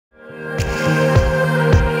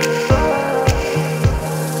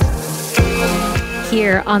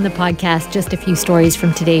Here on the podcast, just a few stories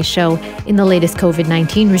from today's show. In the latest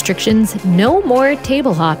COVID-19 restrictions, no more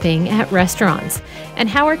table hopping at restaurants. And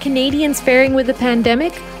how are Canadians faring with the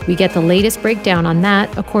pandemic? We get the latest breakdown on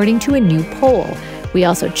that according to a new poll. We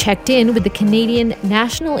also checked in with the Canadian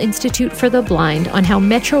National Institute for the Blind on how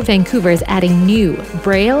Metro Vancouver is adding new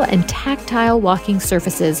braille and tactile walking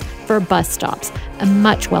surfaces for bus stops. A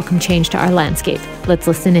much welcome change to our landscape. Let's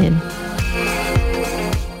listen in.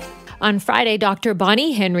 On Friday, Dr.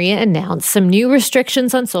 Bonnie Henry announced some new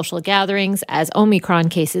restrictions on social gatherings as Omicron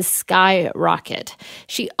cases skyrocket.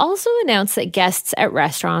 She also announced that guests at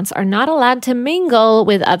restaurants are not allowed to mingle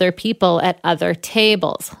with other people at other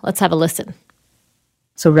tables. Let's have a listen.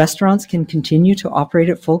 So restaurants can continue to operate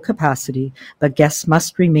at full capacity, but guests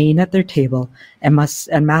must remain at their table and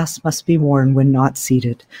masks must be worn when not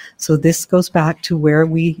seated. So this goes back to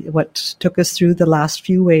what took us through the last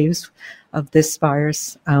few waves of this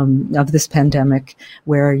virus, of this pandemic,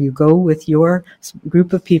 where you go with your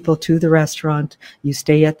group of people to the restaurant, you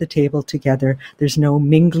stay at the table together. There's no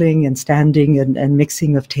mingling and standing and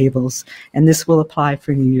mixing of tables. And this will apply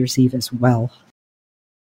for New Year's Eve as well.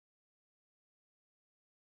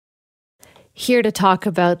 Here to talk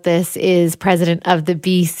about this is President of the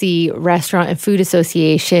BC Restaurant and Food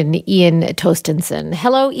Association, Ian Tostenson.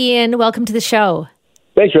 Hello, Ian. Welcome to the show.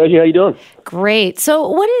 Thanks, Reggie. How you doing? Great. So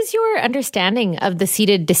what is your understanding of the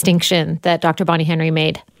seated distinction that Dr. Bonnie Henry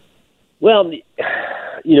made? Well,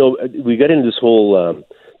 we got into this whole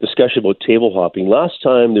discussion about table hopping. Last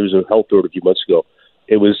time there was a health order a few months ago.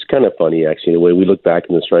 It was kind of funny, actually, the way we look back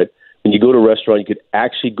on this, right? When you go to a restaurant, you could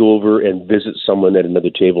actually go over and visit someone at another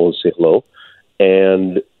table and say hello.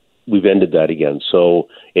 And we've ended that again. So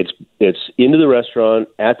it's into the restaurant,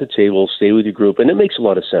 at the table, stay with your group. And it makes a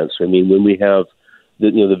lot of sense. I mean, when we have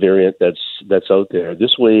the variant that's out there.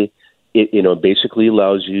 This way, it basically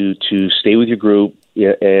allows you to stay with your group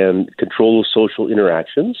and control those social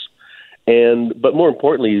interactions. But more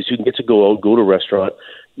importantly, is you can get to go out, go to a restaurant.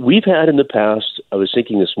 We've had in the past, I was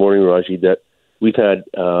thinking this morning, Raji, that we've had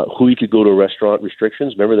who you could go to a restaurant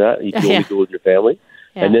restrictions. Remember that? You could only go with your family.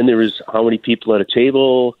 Yeah. And then there was how many people at a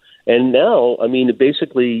table. And now, I mean,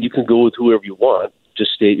 basically, you can go with whoever you want.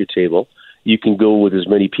 Just stay at your table. You can go with as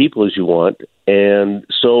many people as you want. And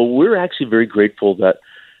so we're actually very grateful that,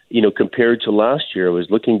 compared to last year, I was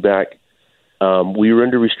looking back, we were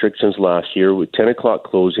under restrictions last year with 10 o'clock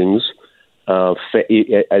closings,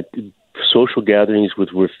 at social gatherings with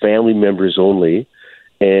family members only,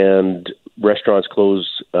 and restaurants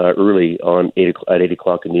close early at 8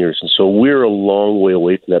 o'clock in the years. And so we're a long way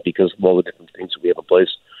away from that because of all the different things that we have in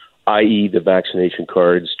place, i.e. the vaccination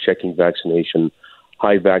cards, checking vaccination,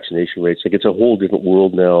 high vaccination rates. Like, it's a whole different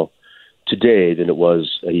world now today than it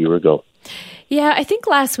was a year ago. Yeah, I think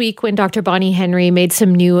last week when Dr. Bonnie Henry made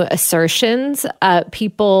some new assertions,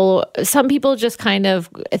 some people just kind of,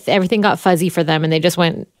 everything got fuzzy for them and they just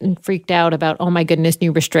went and freaked out about, oh my goodness,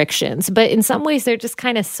 new restrictions. But in some ways, they're just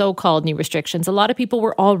kind of so-called new restrictions. A lot of people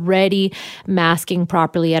were already masking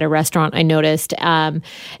properly at a restaurant, I noticed.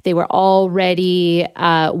 They were already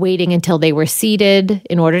waiting until they were seated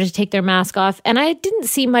in order to take their mask off. And I didn't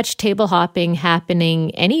see much table hopping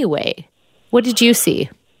happening anyway. What did you see?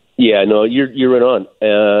 Yeah, no, you're right on.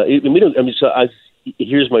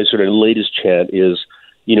 Here's my sort of latest chant is,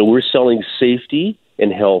 we're selling safety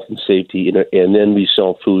and health and safety, and then we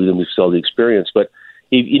sell food and we sell the experience. But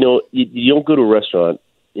you don't go to a restaurant,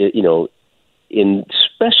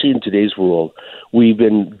 especially in today's world, we've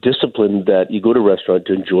been disciplined that you go to a restaurant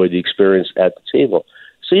to enjoy the experience at the table.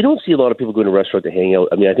 So you don't see a lot of people going to a restaurant to hang out.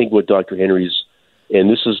 I mean, I think what Dr. Henry's, and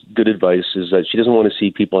this is good advice, is that she doesn't want to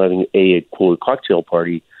see people having a quote cocktail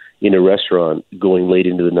party in a restaurant going late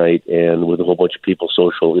into the night and with a whole bunch of people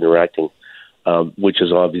social interacting, which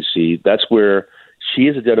is obviously, that's where she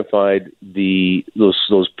has identified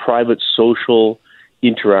those private social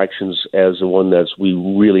interactions as the one that we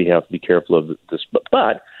really have to be careful of this.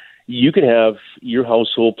 But you can have your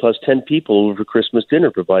household plus 10 people over Christmas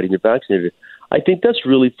dinner, providing you're vaccinated. I think that's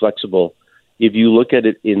really flexible. If you look at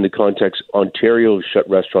it in the context, Ontario shut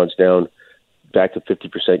restaurants down back to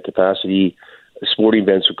 50% capacity. Sporting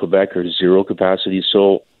events in Quebec are zero capacity.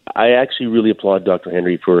 So I actually really applaud Dr.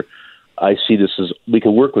 Henry I see this as, we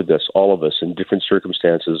can work with this, all of us, in different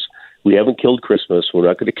circumstances. We haven't killed Christmas. We're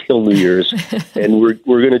not going to kill New Year's. And we're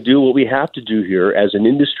going to do what we have to do here as an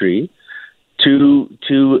industry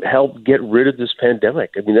to help get rid of this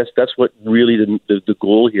pandemic. I mean, that's what really the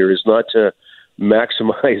goal here is, not to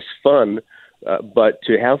maximize fun, but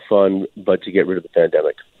to have fun, but to get rid of the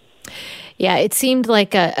pandemic. Yeah, it seemed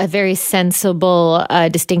like a very sensible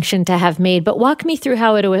distinction to have made. But walk me through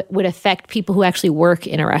how it would affect people who actually work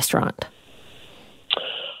in a restaurant.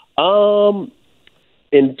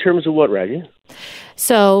 In terms of what, Raji?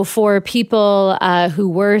 So for people who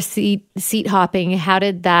were seat hopping, how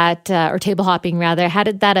did that, or table hopping rather, how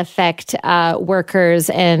did that affect workers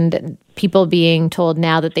and people being told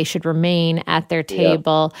now that they should remain at their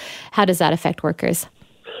table? Yeah. How does that affect workers?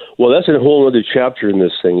 Well, that's a whole other chapter in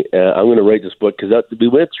this thing. I'm going to write this book because we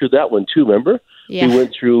went through that one too, remember? Yeah. We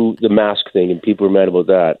went through the mask thing and people were mad about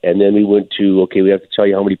that. And then we went to, okay, we have to tell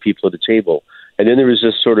you how many people at the table. And then there was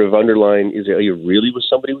this sort of underlying, are you really with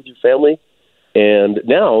somebody with your family? And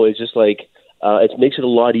now it's just like, it makes it a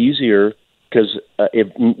lot easier because if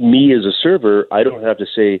me as a server, I don't have to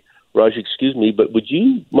say, Raj, excuse me, but would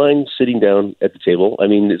you mind sitting down at the table? I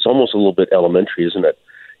mean, it's almost a little bit elementary, isn't it?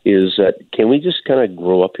 Is that, can we just kind of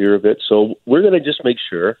grow up here a bit? So we're going to just make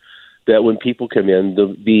sure that when people come in,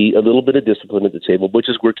 there'll be a little bit of discipline at the table, which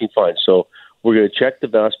is working fine. So we're going to check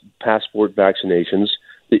the passport vaccinations.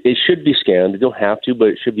 It should be scanned. They don't have to, but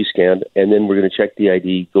it should be scanned. And then we're going to check the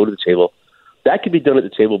ID, go to the table. That can be done at the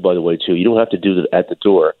table, by the way, too. You don't have to do that at the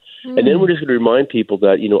door. Mm. And then we're just going to remind people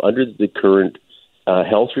that, under the current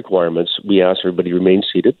health requirements, we ask everybody to remain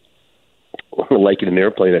seated, like in an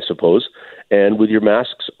airplane, I suppose, and with your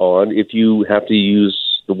masks on if you have to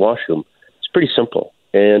use the washroom. It's pretty simple.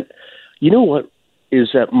 And you know what is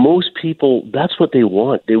that most people, that's what they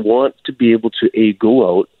want. They want to be able to,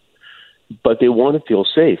 go out, but they want to feel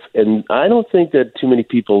safe. And I don't think that too many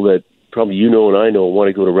people that probably and I know want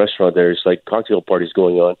to go to a restaurant. There's like cocktail parties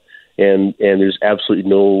going on, and there's absolutely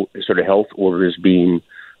no sort of health orders being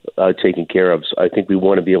taken care of. So I think we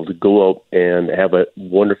want to be able to go out and have a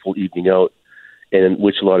wonderful evening out, and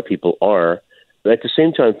which a lot of people are, but at the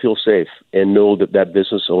same time feel safe and know that that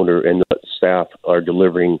business owner and the staff are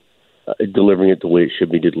delivering it the way it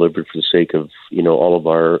should be delivered for the sake of all of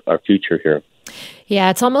our future here. Yeah,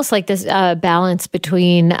 it's almost like this balance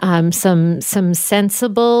between some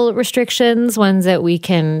sensible restrictions, ones that we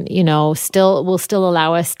can, will still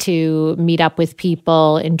allow us to meet up with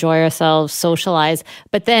people, enjoy ourselves, socialize,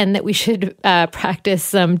 but then that we should practice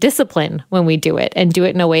some discipline when we do it and do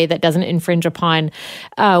it in a way that doesn't infringe upon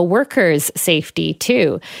workers' safety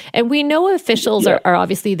too. And we know officials are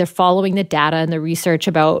obviously, they're following the data and the research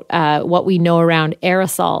about what we know around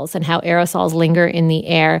aerosols and how aerosols linger in the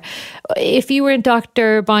air. If you were in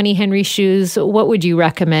Dr. Bonnie Henry's shoes, what would you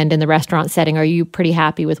recommend in the restaurant setting? Are you pretty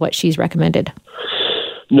happy with what she's recommended?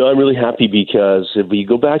 No, I'm really happy because if we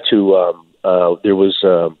go back to, there was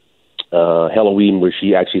Halloween where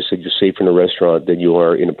she actually said you're safer in a restaurant than you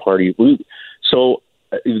are in a party. So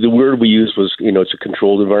the word we used was, it's a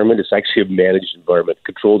controlled environment. It's actually a managed environment.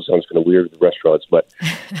 Controlled sounds kind of weird with the restaurants, but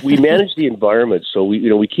we manage the environment. So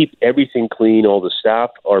we keep everything clean. All the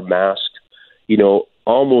staff are masked.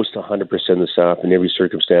 Almost 100% of the staff in every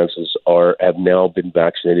circumstances have now been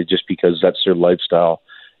vaccinated just because that's their lifestyle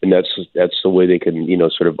and that's the way they can,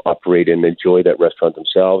 sort of operate and enjoy that restaurant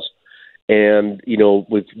themselves. And,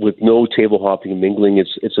 with no table hopping and mingling,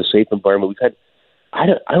 it's a safe environment. We've had, I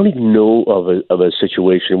don't even know of a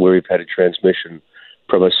situation where we've had a transmission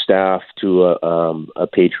from a staff to a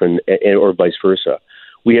patron or vice versa.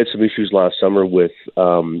 We had some issues last summer with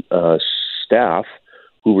staff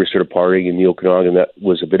who were sort of partying in the Okanagan. That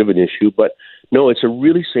was a bit of an issue. But no, it's a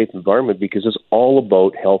really safe environment because it's all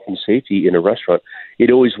about health and safety in a restaurant.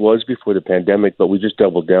 It always was before the pandemic, but we just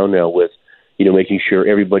doubled down now with, making sure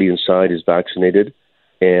everybody inside is vaccinated.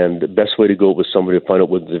 And the best way to go with somebody to find out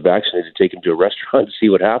whether they're vaccinated, take them to a restaurant and see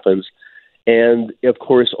what happens. And, of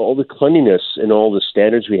course, all the cleanliness and all the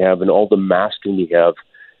standards we have and all the masking we have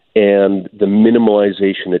and the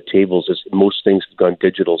minimalization at tables, as most things have gone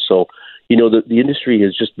digital. So, the industry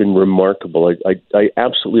has just been remarkable. I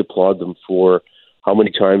absolutely applaud them for how many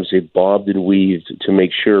times they've bobbed and weaved to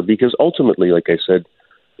make sure, because ultimately, like I said,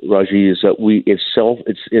 Raji, is that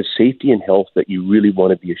it's safety and health that you really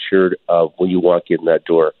want to be assured of when you walk in that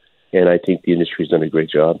door. And I think the industry's done a great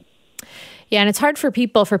job. Yeah, and it's hard for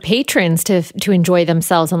patrons to enjoy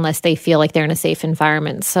themselves unless they feel like they're in a safe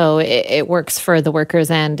environment. So it works for the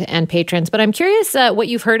workers and patrons. But I'm curious what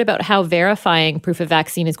you've heard about how verifying proof of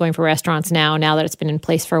vaccine is going for restaurants now that it's been in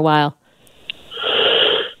place for a while.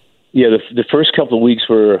 Yeah, the first couple of weeks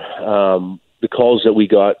were the calls that we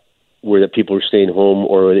got were that people were staying home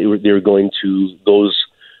or they were going to those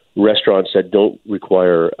restaurants that don't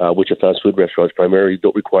require, which are fast food restaurants primarily,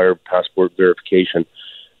 don't require passport verification.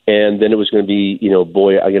 And then it was going to be, I'm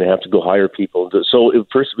going to have to go hire people. So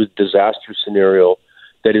first it was a disaster scenario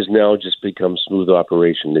that has now just become smooth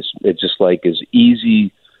operation. It's just like as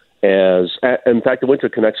easy as, in fact, I went to a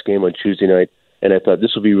Canucks game on Tuesday night and I thought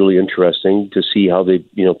this will be really interesting to see how they,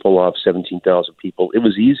 pull off 17,000 people. It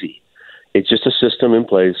was easy. It's just a system in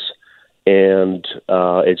place. and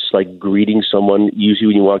it's like greeting someone. Usually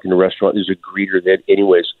when you walk in a restaurant, there's a greeter that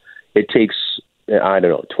anyways. It takes,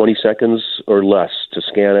 20 seconds or less to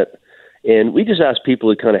scan it. And we just ask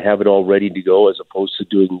people to kind of have it all ready to go as opposed to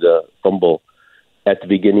doing the fumble at the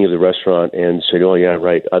beginning of the restaurant and say, oh, yeah,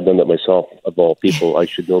 right, I've done that myself. Of all people, I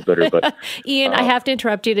should know better. But Ian, I have to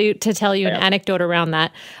interrupt you to tell you an anecdote around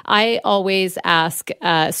that. I always ask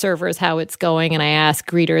servers how it's going, and I ask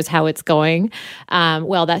greeters how it's going.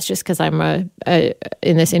 Well, that's just because I'm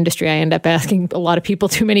in this industry, I end up asking a lot of people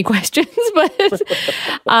too many questions.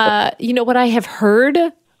 But you know what I have heard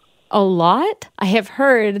a lot? I have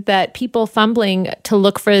heard that people fumbling to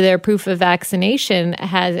look for their proof of vaccination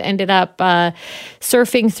has ended up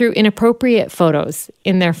surfing through inappropriate photos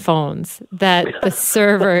in their phones that the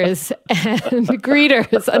servers and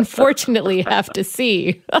greeters unfortunately have to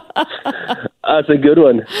see. That's a good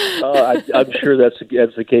one. I'm sure that's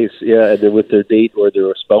the case. Yeah, and then with their date or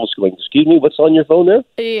their spouse going, excuse me, what's on your phone there?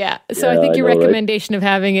 Yeah, so I think your recommendation of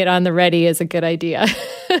having it on the ready is a good idea.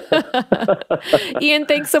 Ian,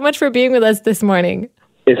 thanks so much for being with us this morning.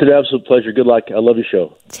 It's an absolute pleasure. Good luck. I love your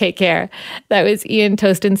show. Take care. That was Ian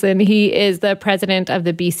Tostenson. He is the president of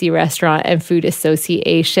the BC Restaurant and Food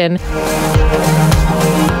Association.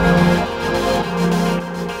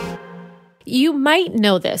 You might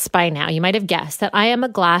know this by now. You might have guessed that I am a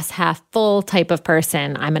glass half full type of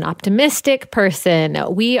person. I'm an optimistic person.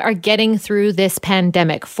 We are getting through this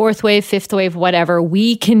pandemic, fourth wave, fifth wave, whatever.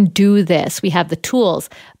 We can do this. We have the tools.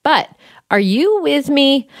 But are you with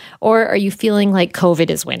me, or are you feeling like COVID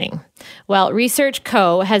is winning? Well, Research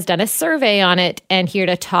Co. has done a survey on it, and here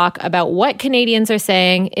to talk about what Canadians are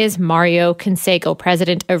saying is Mario Canseco,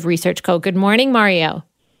 president of Research Co. Good morning, Mario.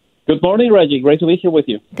 Good morning, Reggie. Great to be here with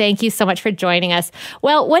you. Thank you so much for joining us.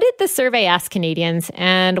 Well, what did the survey ask Canadians,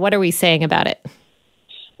 and what are we saying about it?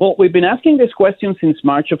 Well, we've been asking this question since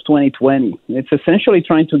March of 2020. It's essentially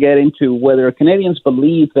trying to get into whether Canadians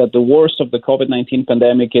believe that the worst of the COVID-19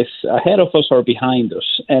 pandemic is ahead of us or behind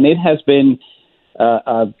us. And it has been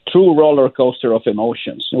a true roller coaster of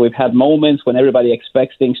emotions. We've had moments when everybody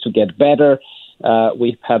expects things to get better.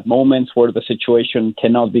 We've had moments where the situation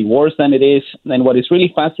cannot be worse than it is. And what is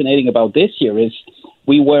really fascinating about this year is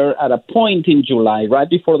we were at a point in July, right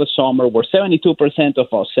before the summer, where 72%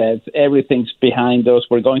 of us said everything's behind us,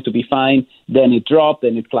 we're going to be fine. Then it dropped,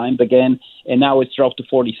 then it climbed again, and now it's dropped to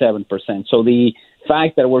 47%. So the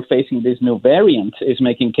fact that we're facing this new variant is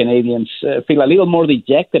making Canadians feel a little more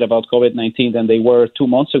dejected about COVID-19 than they were 2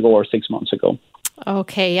 months ago or 6 months ago.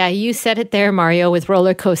 Okay, yeah, you said it there, Mario, with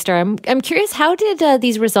roller coaster. I'm curious, how did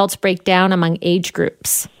these results break down among age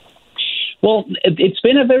groups? Well, it's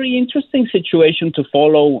been a very interesting situation to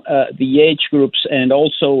follow the age groups and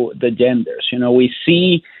also the genders. You know, we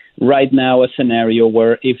see right now a scenario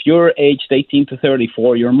where if you're aged 18 to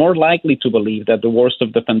 34, you're more likely to believe that the worst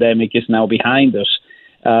of the pandemic is now behind us.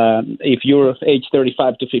 If you're aged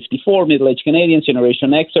 35 to 54, middle-aged Canadians, Generation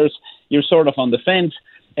Xers, you're sort of on the fence.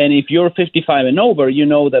 And if you're 55 and over, you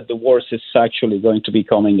know that the worst is actually going to be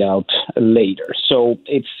coming out later. So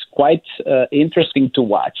it's quite interesting to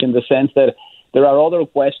watch in the sense that there are other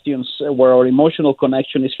questions where our emotional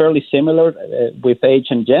connection is fairly similar with age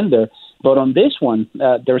and gender. But on this one,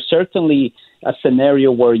 there's certainly a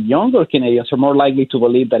scenario where younger Canadians are more likely to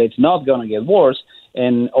believe that it's not going to get worse,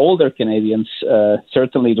 and older Canadians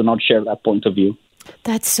certainly do not share that point of view.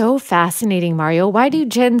 That's so fascinating, Mario. Why do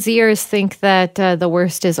Gen Zers think that the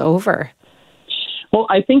worst is over? Well,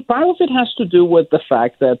 I think part of it has to do with the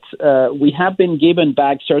fact that we have been given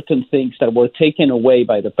back certain things that were taken away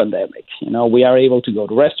by the pandemic. You know, we are able to go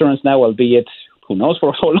to restaurants now, albeit who knows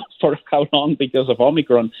for how long because of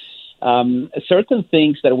Omicron. Certain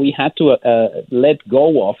things that we had to let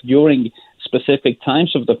go of during specific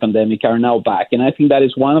times of the pandemic are now back. And I think that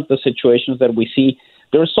is one of the situations that we see.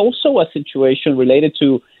 There's also a situation related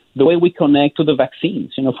to the way we connect to the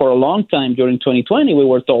vaccines. You know, for a long time during 2020, we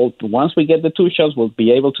were told once we get the 2 shots, we'll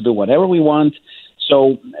be able to do whatever we want.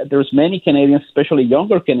 So there's many Canadians, especially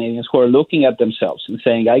younger Canadians, who are looking at themselves and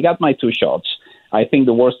saying, I got my 2 shots. I think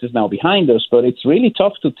the worst is now behind us, but it's really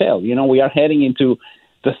tough to tell. You know, we are heading into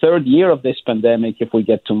the 3rd year of this pandemic if we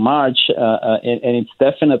get to March, and it's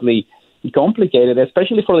definitely complicated,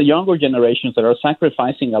 especially for the younger generations that are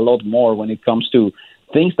sacrificing a lot more when it comes to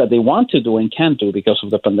things that they want to do and can't do because of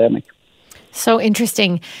the pandemic. So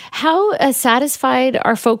interesting. How satisfied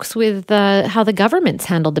are folks with how the government's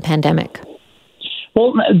handled the pandemic?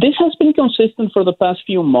 Well, this has been consistent for the past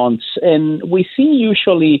few months, and we see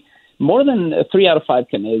usually more than 3 out of 5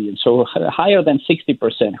 Canadians, so higher than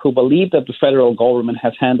 60%, who believe that the federal government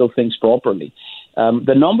has handled things properly.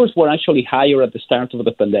 The numbers were actually higher at the start of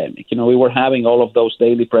the pandemic. We were having all of those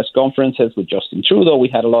daily press conferences with Justin Trudeau. We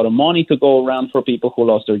had a lot of money to go around for people who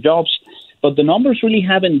lost their jobs. But the numbers really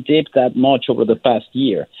haven't dipped that much over the past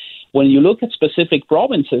year. When you look at specific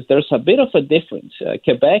provinces, there's a bit of a difference.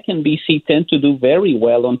 Quebec and BC tend to do very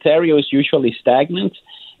well. Ontario is usually stagnant.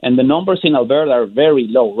 And the numbers in Alberta are very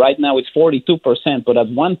low. Right now it's 42%, but at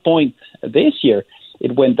one point this year,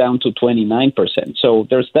 it went down to 29%. So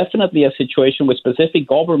there's definitely a situation with specific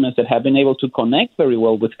governments that have been able to connect very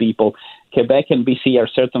well with people. Quebec and BC are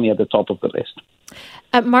certainly at the top of the list.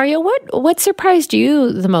 Mario, what surprised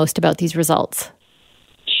you the most about these results?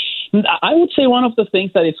 I would say one of the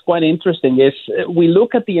things that is quite interesting is we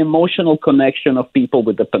look at the emotional connection of people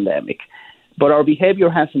with the pandemic. But our behavior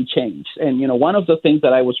hasn't changed. And, one of the things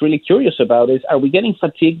that I was really curious about is, are we getting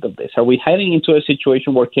fatigued of this? Are we heading into a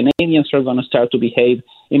situation where Canadians are going to start to behave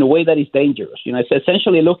in a way that is dangerous? It's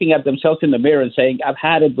essentially looking at themselves in the mirror and saying, I've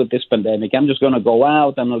had it with this pandemic. I'm just going to go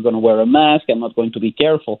out. I'm not going to wear a mask. I'm not going to be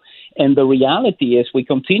careful. And the reality is we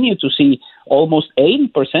continue to see almost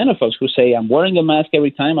 80% of us who say, I'm wearing a mask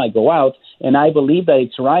every time I go out. And I believe that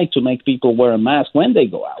it's right to make people wear a mask when they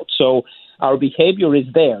go out. So our behavior is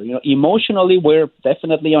there. Emotionally, we're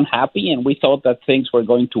definitely unhappy, and we thought that things were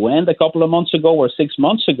going to end a couple of months ago or 6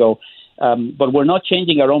 months ago, but we're not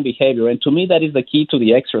changing our own behavior. And to me, that is the key to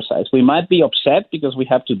the exercise. We might be upset because we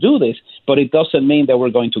have to do this, but it doesn't mean that we're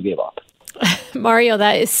going to give up. Mario,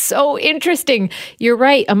 that is so interesting. You're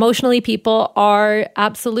right. Emotionally, people are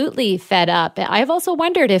absolutely fed up. I've also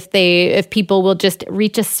wondered if people will just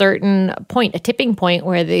reach a certain point, a tipping point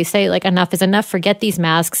where they say, like, enough is enough, forget these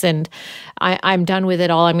masks, and I'm done with it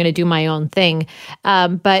all. I'm going to do my own thing.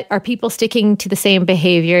 But are people sticking to the same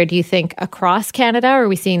behavior, do you think, across Canada, or are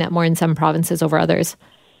we seeing that more in some provinces over others?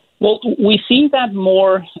 Well, we see that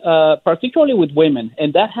more, particularly with women,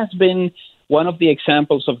 and that has been one of the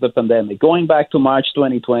examples of the pandemic. Going back to March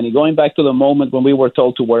 2020, going back to the moment when we were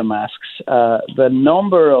told to wear masks, the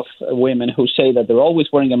number of women who say that they're always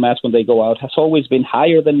wearing a mask when they go out has always been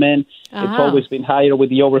higher than men. It's always been higher with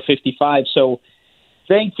the over 55. So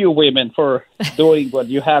thank you, women, for doing what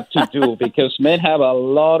you have to do, because men have a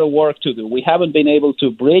lot of work to do. We haven't been able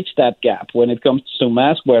to bridge that gap when it comes to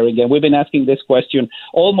mask wearing, and we've been asking this question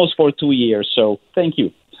almost for 2 years. So thank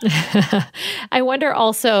you. I wonder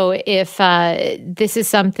also if this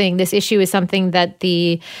issue is something that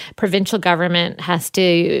the provincial government has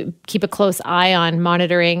to keep a close eye on,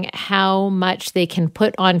 monitoring how much they can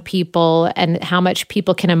put on people and how much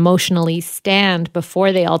people can emotionally stand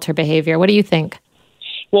before they alter behavior. What do you think?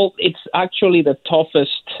 Well, it's actually the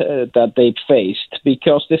toughest that they've faced,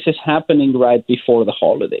 because this is happening right before the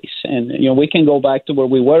holidays. And, we can go back to where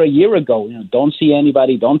we were a year ago. Don't see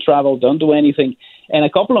anybody, don't travel, don't do anything. And a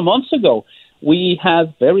couple of months ago, we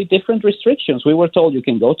had very different restrictions. We were told you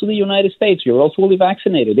can go to the United States, you're all fully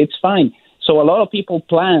vaccinated, it's fine. So a lot of people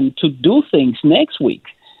plan to do things next week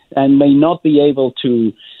and may not be able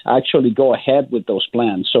to actually go ahead with those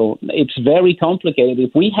plans. So it's very complicated.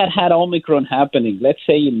 If we had Omicron happening, let's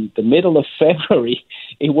say in the middle of February,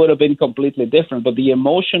 it would have been completely different. But the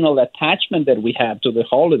emotional attachment that we have to the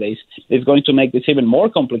holidays is going to make this even more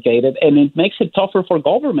complicated. And it makes it tougher for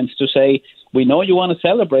governments to say, we know you want to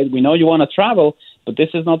celebrate, we know you want to travel, but this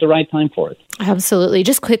is not the right time for it. Absolutely.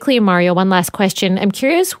 Just quickly, Mario, one last question. I'm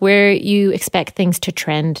curious where you expect things to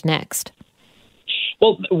trend next.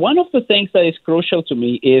 Well, one of the things that is crucial to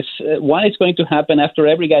me is what is going to happen after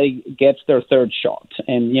everybody gets their third shot.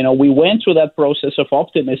 And, we went through that process of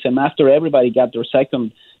optimism after everybody got their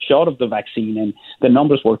second shot of the vaccine, and the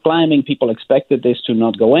numbers were climbing. People expected this to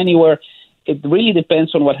not go anywhere. It really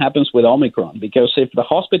depends on what happens with Omicron, because if the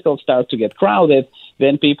hospitals start to get crowded,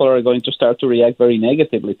 then people are going to start to react very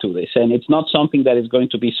negatively to this. And it's not something that is going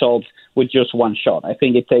to be solved with just one shot. I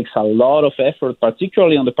think it takes a lot of effort,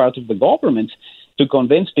 particularly on the part of the government, to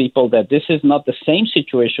convince people that this is not the same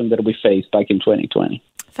situation that we faced back in 2020.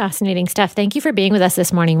 Fascinating stuff. Thank you for being with us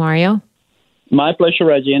this morning, Mario. My pleasure,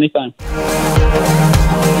 Reggie. Anytime.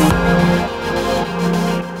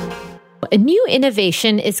 A new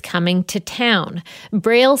innovation is coming to town.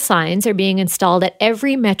 Braille signs are being installed at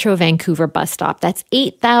every Metro Vancouver bus stop. That's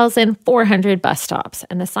 8,400 bus stops.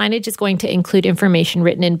 And the signage is going to include information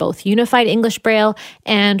written in both Unified English Braille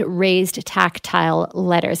and raised tactile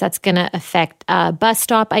letters. That's going to affect bus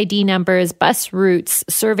stop ID numbers, bus routes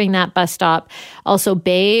serving that bus stop, also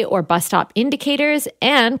bay or bus stop indicators,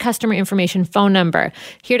 and customer information phone number.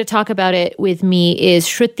 Here to talk about it with me is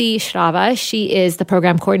Shruti Shrava. She is the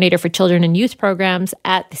program coordinator for children and youth programs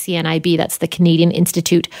at the CNIB. That's the Canadian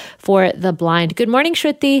Institute for the Blind. Good morning,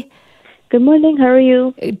 Shruti. Good morning. How are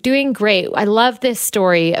you? Doing great. I love this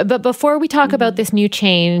story. But before we talk about this new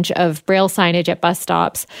change of Braille signage at bus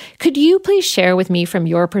stops, could you please share with me from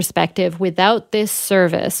your perspective, without this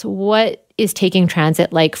service, what is taking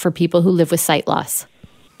transit like for people who live with sight loss?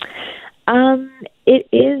 It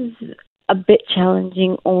is a bit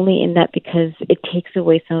challenging only in that because it takes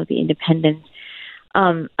away some of the independence.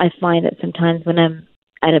 I find that sometimes when I'm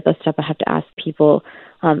at a bus stop, I have to ask people,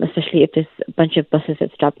 especially if there's a bunch of buses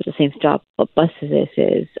that stop at the same stop, what bus this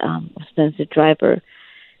is, sometimes the driver,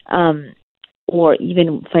 or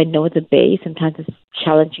even if I know the bay, sometimes it's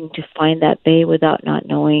challenging to find that bay without not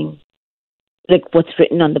knowing like what's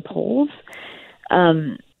written on the poles.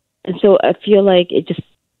 And so I feel like it just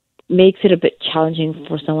makes it a bit challenging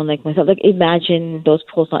for someone like myself. Like imagine those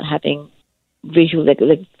poles not having visual, like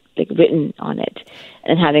written on it,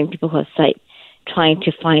 and having people who have sight trying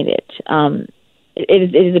to find it.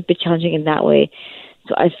 It is a bit challenging in that way.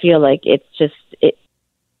 So I feel like it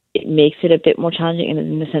makes it a bit more challenging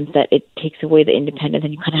in the sense that it takes away the independence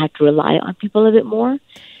and you kind of have to rely on people a bit more.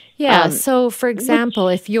 Yeah. So, for example,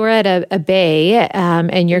 if you're at a bay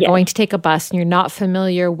and you're going to take a bus and you're not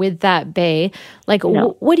familiar with that bay, like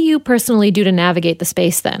what do you personally do to navigate the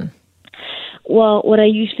space then? Well, what I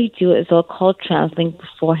usually do is I'll call TransLink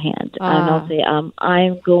beforehand. And I'll say,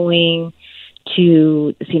 I'm going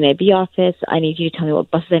to the CNIB office. I need you to tell me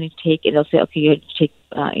what buses I need to take. And they'll say, okay, you have to take,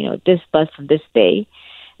 this bus from this bay.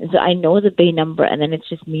 And so I know the bay number, and then it's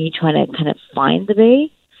just me trying to kind of find the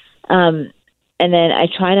bay. And then I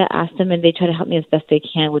try to ask them, and they try to help me as best they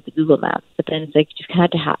can with the Google Maps. But then it's like you just kind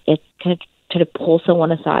of try to pull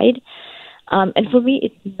someone aside. And for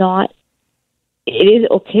me, it is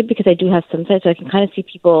okay because I do have some sight, so I can kind of see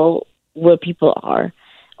people where people are,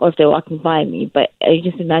 or if they're walking by me. But I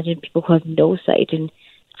just imagine people who have no sight, and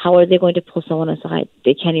how are they going to pull someone aside?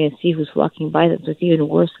 They can't even see who's walking by them, so it's even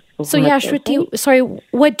worse. So Shruti, sorry,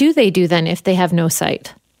 what do they do then if they have no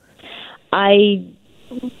sight?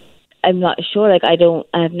 I'm not sure. Like I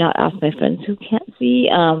have not asked my friends who can't see.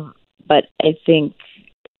 But I think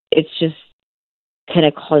it's just kind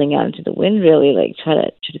of calling out into the wind, really. Like try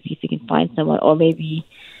to see if you can find someone, or maybe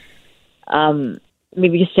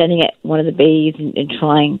just standing at one of the bays and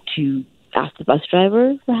trying to ask the bus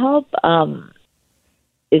driver for help.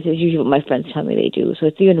 Is usually what my friends tell me they do. So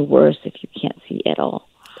it's even worse if you can't see at all.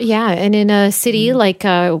 Yeah, and in a city like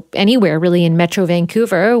anywhere really in Metro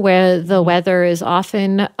Vancouver, where the weather is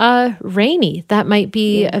often rainy, that might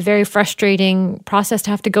be a very frustrating process to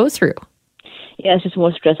have to go through. Yeah, it's just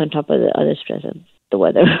more stress on top of the other stress of the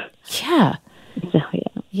weather. Yeah. So,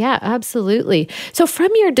 yeah. Yeah, absolutely. So from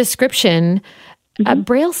your description,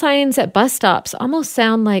 Braille signs at bus stops almost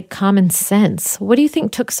sound like common sense. What do you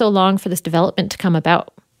think took so long for this development to come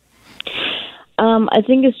about? I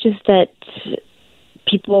think it's just that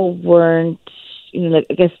people weren't,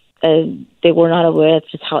 I guess they were not aware of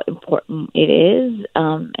just how important it is.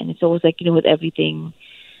 And it's always like, with everything,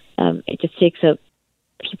 it just takes up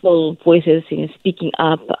people's voices, speaking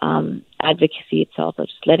up, advocacy itself, or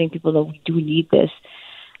just letting people know we do need this.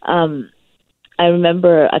 I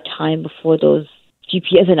remember a time before those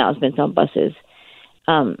GPS announcements on buses,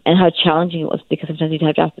 and how challenging it was because sometimes you'd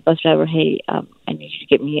have to ask the bus driver, hey, I need you to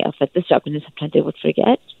get me off at this stop, and then sometimes they would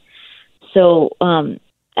forget. So I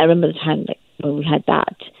remember the time when we had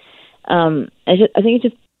that. I think it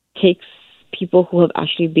just takes people who have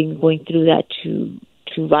actually been going through that to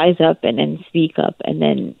rise up and then speak up and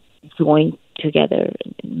then join together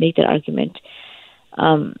and make that argument.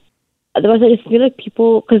 Otherwise, I just feel like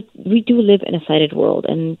people, because we do live in a sighted world,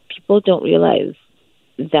 and people don't realize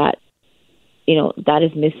that, that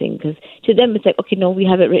is missing. Because to them, it's like, okay, no, we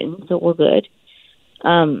have it written, so we're good.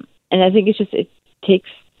 And I think it takes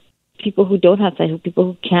people who don't have sight, people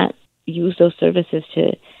who can't use those services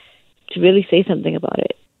to really say something about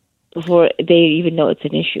it before they even know it's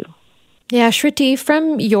an issue. Yeah, Shruti,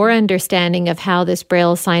 from your understanding of how this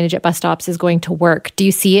Braille signage at bus stops is going to work, do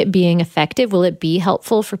you see it being effective? Will it be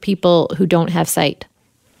helpful for people who don't have sight?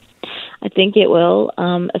 I think it will,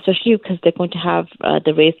 especially because they're going to have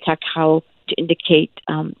the raised tactile to indicate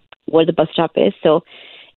where the bus stop is. So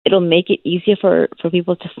it'll make it easier for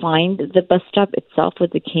people to find the bus stop itself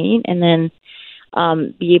with the cane and then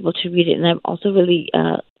be able to read it. And I'm also really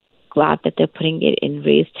glad that they're putting it in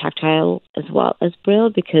raised tactile as well as Braille,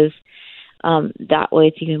 because that way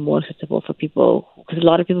it's even more accessible for people, because a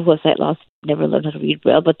lot of people who have sight loss never learn how to read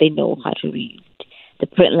Braille, but they know how to read the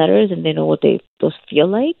print letters and they know what those feel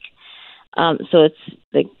like. So it's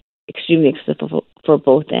like extremely accessible for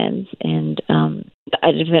both ends. And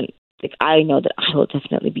I know that I will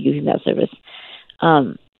definitely be using that service.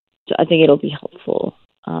 So I think it'll be helpful.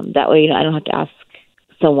 That way, I don't have to ask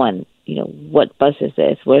someone, what bus is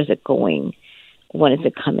this? Where is it going? When is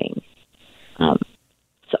it coming?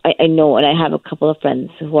 So I know, and I have a couple of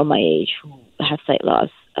friends who are my age who have sight loss,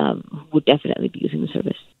 who would definitely be using the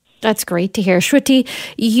service. That's great to hear. Shruti,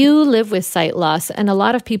 you live with sight loss, and a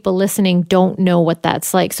lot of people listening don't know what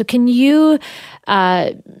that's like. So can you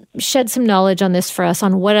shed some knowledge on this for us,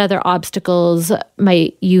 on what other obstacles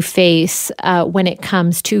might you face when it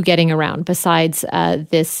comes to getting around, besides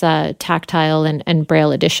this tactile and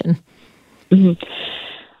Braille edition? Mm-hmm.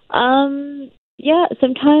 Yeah,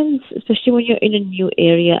 sometimes, especially when you're in a new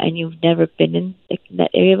area and you've never been in that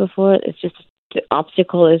area before, it's just the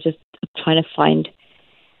obstacle is just trying to find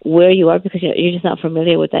where you are, because you're just not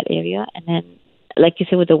familiar with that area. And then, like you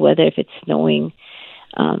said, with the weather, if it's snowing,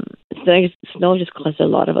 snow just causes a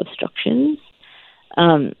lot of obstructions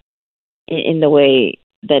in the way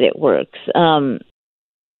that it works.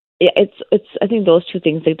 It's I think those two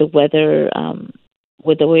things, like the weather,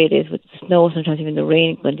 with the way it is with the snow, sometimes even the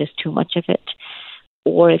rain, when there's too much of it,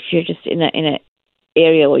 or if you're just in an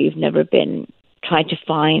area where you've never been, trying to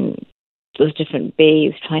find those different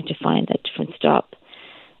bays, trying to find that different stop.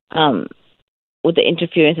 With the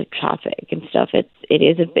interference of traffic and stuff, it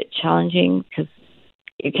is a bit challenging, because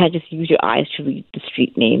you can't just use your eyes to read the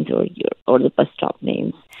street names or the bus stop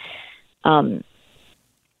names.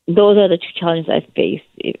 Those are the two challenges I face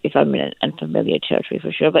if I'm in an unfamiliar territory,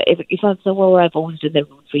 for sure. But if I'm somewhere where I've always done the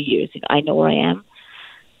route for years, I know where I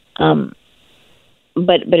am.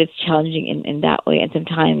 But it's challenging in that way, and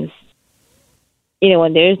sometimes,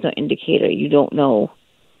 when there is no indicator, you don't know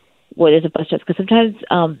where there's a bus stop, because sometimes,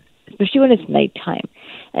 especially when it's nighttime,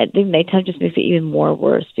 I think nighttime just makes it even more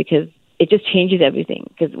worse, because it just changes everything.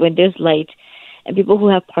 Because when there's light, and people who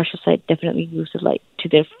have partial sight definitely use the light to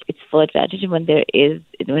its full advantage, and when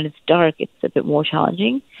it's dark, it's a bit more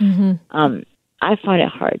challenging. Mm-hmm. I find it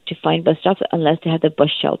hard to find bus stops unless they have the bus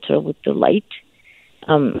shelter with the light.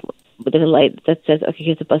 But there's a light that says, okay,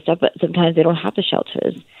 here's the bus stop, but sometimes they don't have the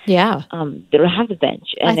shelters. Yeah. They don't have the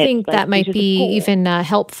bench. And I think that might be even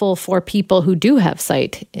helpful for people who do have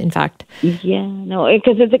sight, in fact. Yeah, no,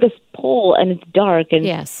 because it's like a pole and it's dark, and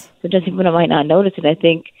yes, sometimes people might not notice it. I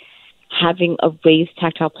think having a raised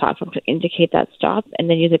tactile platform to indicate that stop, and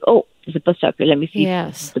then you're like, oh, there's a bus stop here, let me see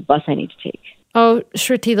the bus I need to take. Oh,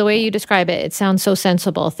 Shruti, the way you describe it, it sounds so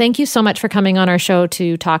sensible. Thank you so much for coming on our show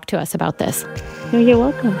to talk to us about this. No, you're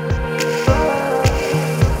welcome.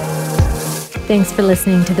 Thanks for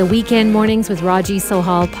listening to the Weekend Mornings with Raji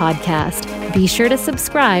Sohal podcast. Be sure to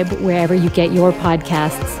subscribe wherever you get your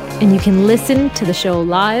podcasts. And you can listen to the show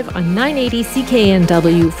live on 980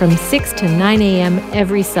 CKNW from 6 to 9 a.m.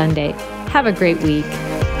 every Sunday. Have a great week.